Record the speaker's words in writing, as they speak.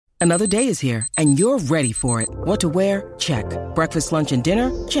Another day is here, and you're ready for it. What to wear? Check. Breakfast, lunch, and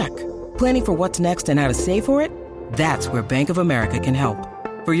dinner? Check. Planning for what's next and how to save for it? That's where Bank of America can help.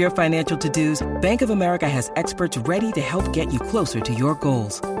 For your financial to-dos, Bank of America has experts ready to help get you closer to your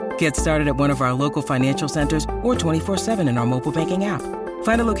goals. Get started at one of our local financial centers or 24/7 in our mobile banking app.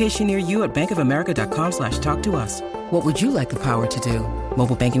 Find a location near you at bankofamerica.com/talktous. What would you like the power to do?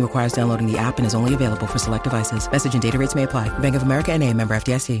 Mobile banking requires downloading the app and is only available for select devices. Message and data rates may apply. Bank of America N.A., member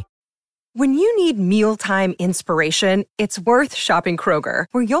FDIC. When you need mealtime inspiration, it's worth shopping Kroger,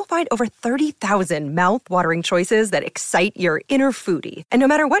 where you'll find over 30,000 mouth-watering choices that excite your inner foodie. And no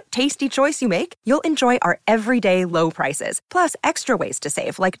matter what tasty choice you make, you'll enjoy our everyday low prices, plus extra ways to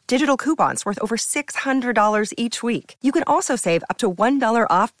save, like digital coupons worth over $600 each week. You can also save up to $1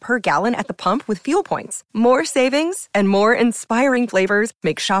 off per gallon at the pump with fuel points. More savings and more inspiring flavors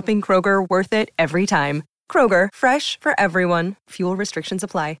make shopping Kroger worth it every time. Kroger, fresh for everyone. Fuel restrictions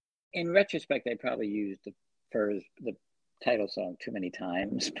apply. In retrospect, I probably used the title song too many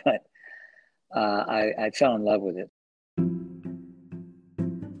times, but I fell in love with it.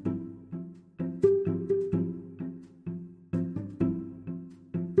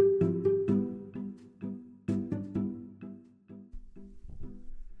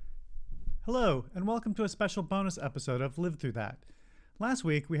 Hello, and welcome to a special bonus episode of Live Through That. Last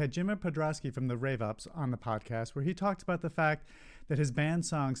week, we had Jimmy Podrosky from the Rave Ups on the podcast, where he talked about the fact that his band's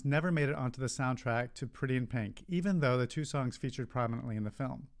songs never made it onto the soundtrack to Pretty in Pink, even though the two songs featured prominently in the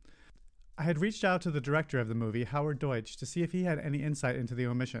film. I had reached out to the director of the movie, Howard Deutsch, to see if he had any insight into the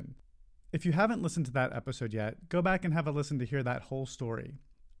omission. If you haven't listened to that episode yet, go back and have a listen to hear that whole story.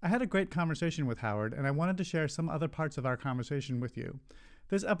 I had a great conversation with Howard, and I wanted to share some other parts of our conversation with you.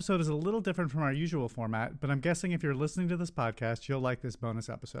 This episode is a little different from our usual format, but I'm guessing if you're listening to this podcast, you'll like this bonus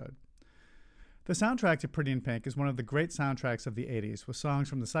episode. The soundtrack to Pretty in Pink is one of the great soundtracks of the 80s, with songs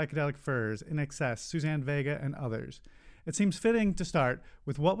from the Psychedelic Furs, In Excess, Suzanne Vega, and others. It seems fitting to start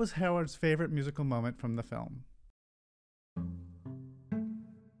with what was Howard's favorite musical moment from the film.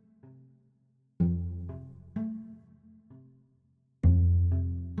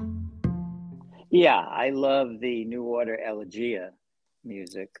 Yeah, I love the New Order Elegia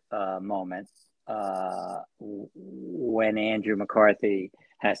music moment when Andrew McCarthy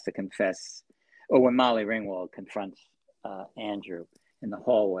has to confess, or when Molly Ringwald confronts Andrew in the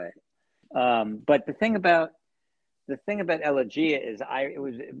hallway. But the thing about Elegia is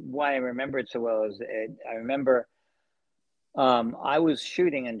why I remember it so well is I remember I was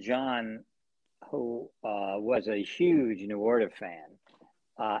shooting, and John, who was a huge New Order fan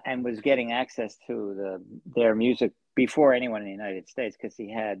and was getting access to their music before anyone in the United States, because he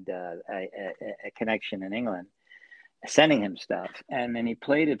had a connection in England sending him stuff. And then he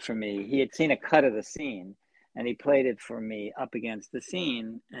played it for me. He had seen a cut of the scene, and he played it for me up against the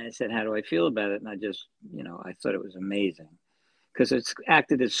scene. And I said, how do I feel about it? And I just, I thought it was amazing, because it's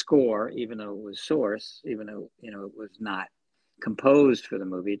acted as score, even though it was source, even though, it was not composed for the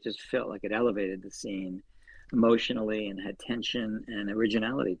movie. It just felt like it elevated the scene emotionally and had tension and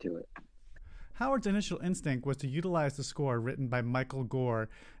originality to it. Howard's initial instinct was to utilize the score written by Michael Gore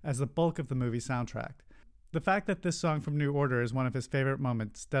as the bulk of the movie soundtrack. The fact that this song from New Order is one of his favorite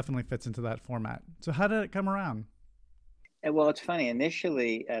moments definitely fits into that format. So how did it come around? Well, it's funny.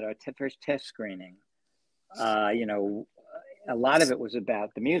 Initially, at our first test screening, a lot of it was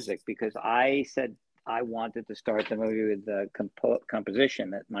about the music, because I said I wanted to start the movie with the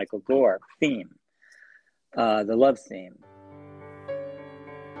composition that Michael Gore theme, the love theme.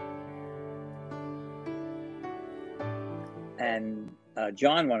 And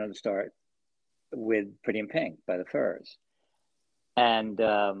John wanted to start with Pretty in Pink by the Furs. And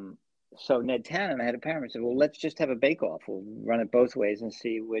so Ned Tannen, the head of Paramount, said, well, let's just have a bake-off. We'll run it both ways and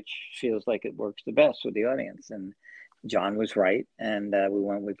see which feels like it works the best with the audience. And John was right, and we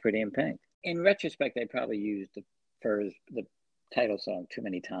went with Pretty in Pink. In retrospect, I probably used the title song too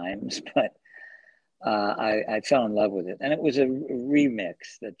many times, but I fell in love with it. And it was a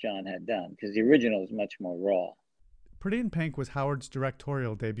remix that John had done, because the original is much more raw. Pretty in Pink was Howard's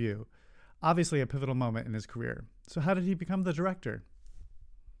directorial debut, obviously a pivotal moment in his career. So how did he become the director?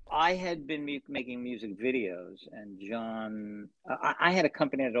 I had been making music videos, and John, I had a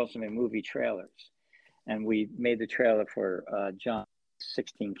company that also made movie trailers, and we made the trailer for John's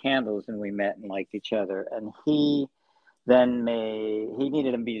 16 Candles, and we met and liked each other. And he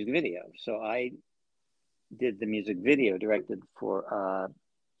needed a music video, so I did the music video directed for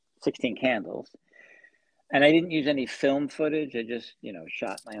 16 Candles. And I didn't use any film footage. I just,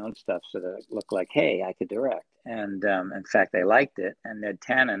 shot my own stuff so that it looked like, hey, I could direct. And in fact, I liked it. And Ned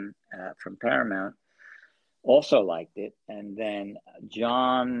Tannen from Paramount also liked it. And then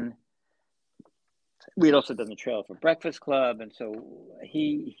John, we'd also done the trailer for Breakfast Club, and so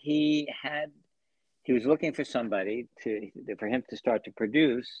he was looking for somebody for him to start to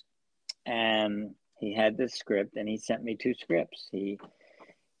produce, and he had this script, and he sent me 2 scripts.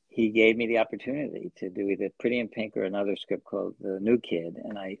 He gave me the opportunity to do either Pretty in Pink or another script called The New Kid,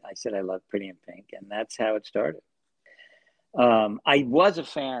 and I said I love Pretty in Pink, and that's how it started. I was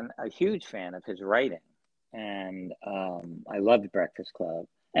a huge fan of his writing, and I loved Breakfast Club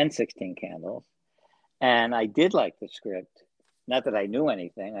and 16 Candles, and I did like the script. Not that I knew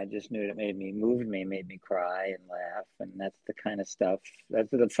anything, I just knew it made me cry and laugh, and that's the kind of stuff, that's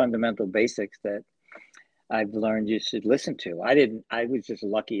the fundamental basics that I've learned you should listen to. I was just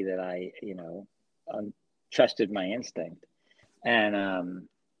lucky that I, trusted my instinct, and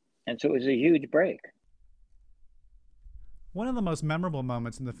so it was a huge break. One of the most memorable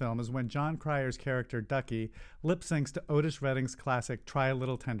moments in the film is when Jon Cryer's character, Ducky, lip syncs to Otis Redding's classic Try a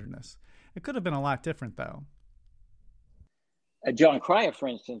Little Tenderness. It could have been a lot different, though. Jon Cryer, for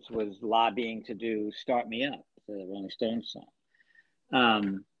instance, was lobbying to do Start Me Up, the Rolling Stones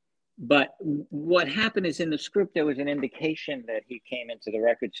song. But what happened is, in the script, there was an indication that he came into the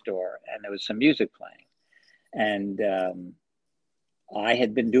record store and there was some music playing. And I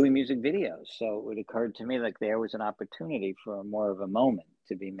had been doing music videos, so it occurred to me like there was an opportunity for more of a moment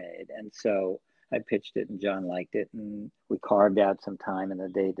to be made. And so I pitched it, and John liked it, and we carved out some time in the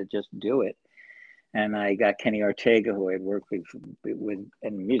day to just do it. And I got Kenny Ortega, who I had worked with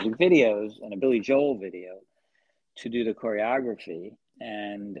in music videos and a Billy Joel video, to do the choreography.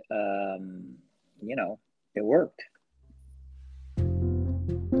 And, it worked.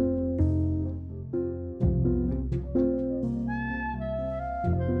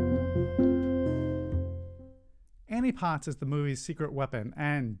 Annie Potts is the movie's secret weapon,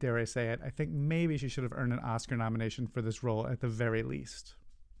 and, dare I say it, I think maybe she should have earned an Oscar nomination for this role at the very least.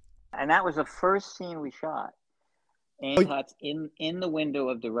 And that was the first scene we shot. Annie Potts in the window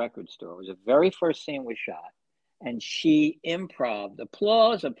of the record store. It was the very first scene we shot. And she improv'd,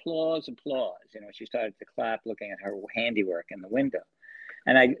 applause, applause, applause. She started to clap looking at her handiwork in the window.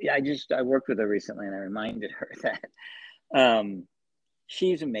 And I worked with her recently, and I reminded her that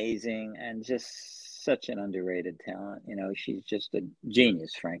she's amazing and just such an underrated talent. She's just a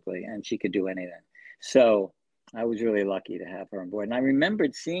genius, frankly, and she could do anything. So I was really lucky to have her on board. And I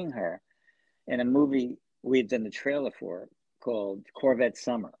remembered seeing her in a movie we'd done the trailer for called Corvette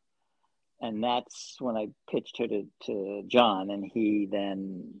Summer. And that's when I pitched her to John, and he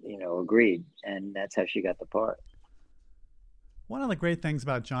then, agreed. And that's how she got the part. One of the great things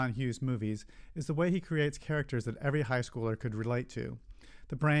about John Hughes movies is the way he creates characters that every high schooler could relate to.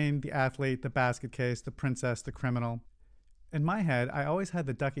 The brain, the athlete, the basket case, the princess, the criminal. In my head, I always had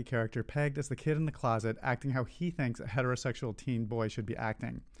the Ducky character pegged as the kid in the closet acting how he thinks a heterosexual teen boy should be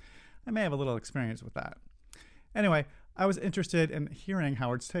acting. I may have a little experience with that. Anyway, I was interested in hearing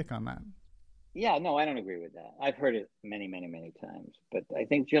Howard's take on that. Yeah, no, I don't agree with that. I've heard it many, many, many times. But I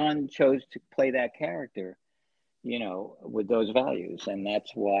think John chose to play that character, with those values. And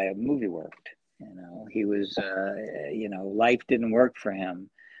that's why a movie worked. He was, life didn't work for him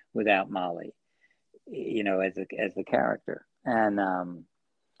without Molly, as the character, and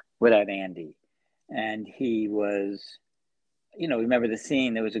without Andy. And he was, remember the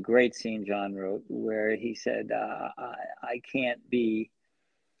scene, there was a great scene John wrote where he said,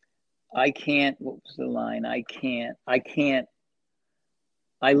 what was the line?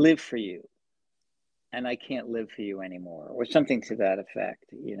 I live for you, and I can't live for you anymore, or something to that effect.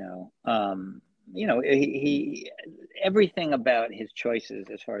 He everything about his choices,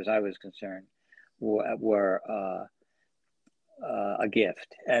 as far as I was concerned, were a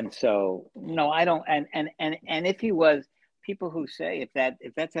gift. And so, no, I don't. And if he was, people who say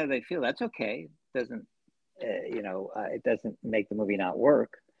if that's how they feel, that's okay. It doesn't, it doesn't make the movie not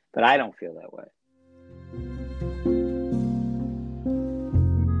work. But I don't feel that way.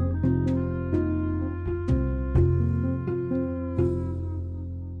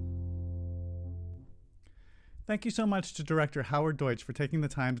 Thank you so much to director Howard Deutsch for taking the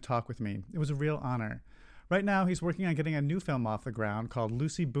time to talk with me. It was a real honor. Right now, he's working on getting a new film off the ground called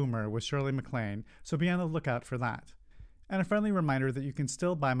Lucy Boomer with Shirley MacLaine, so be on the lookout for that. And a friendly reminder that you can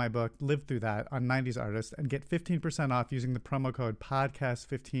still buy my book, Live Through That, on 90s Artist and get 15% off using the promo code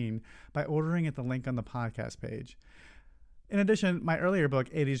PODCAST15 by ordering at the link on the podcast page. In addition, my earlier book,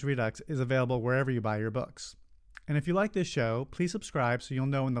 80s Redux, is available wherever you buy your books. And if you like this show, please subscribe so you'll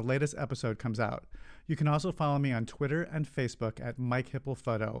know when the latest episode comes out. You can also follow me on Twitter and Facebook at Mike Hipple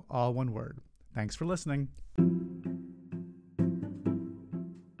Photo, all one word. Thanks for listening.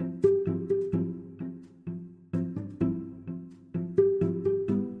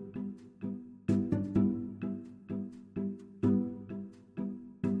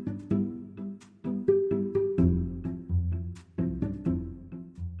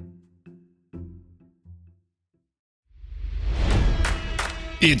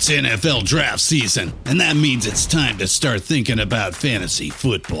 It's NFL draft season, and that means it's time to start thinking about fantasy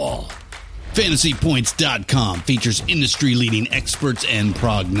football. FantasyPoints.com features industry-leading experts and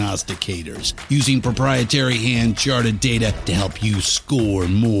prognosticators using proprietary hand-charted data to help you score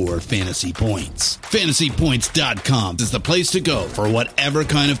more fantasy points. FantasyPoints.com is the place to go for whatever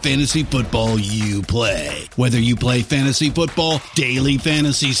kind of fantasy football you play. Whether you play fantasy football, daily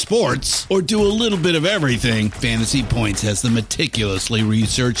fantasy sports, or do a little bit of everything, Fantasy Points has the meticulously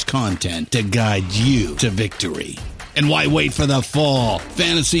researched content to guide you to victory. And why wait for the fall?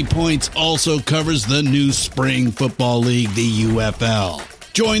 Fantasy Points also covers the new spring football league, the UFL.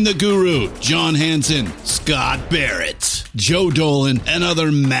 Join the guru, John Hansen, Scott Barrett, Joe Dolan, and other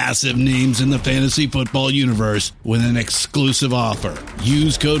massive names in the fantasy football universe with an exclusive offer.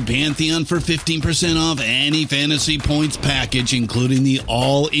 Use code Pantheon for 15% off any Fantasy Points package, including the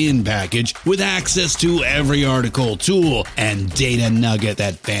all-in package, with access to every article, tool, and data nugget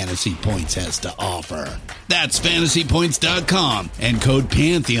that Fantasy Points has to offer. That's FantasyPoints.com and code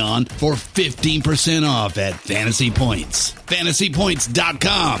Pantheon for 15% off at Fantasy Points.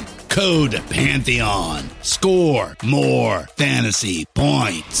 FantasyPoints.com, code Pantheon. Score more fantasy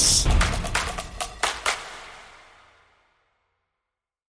points.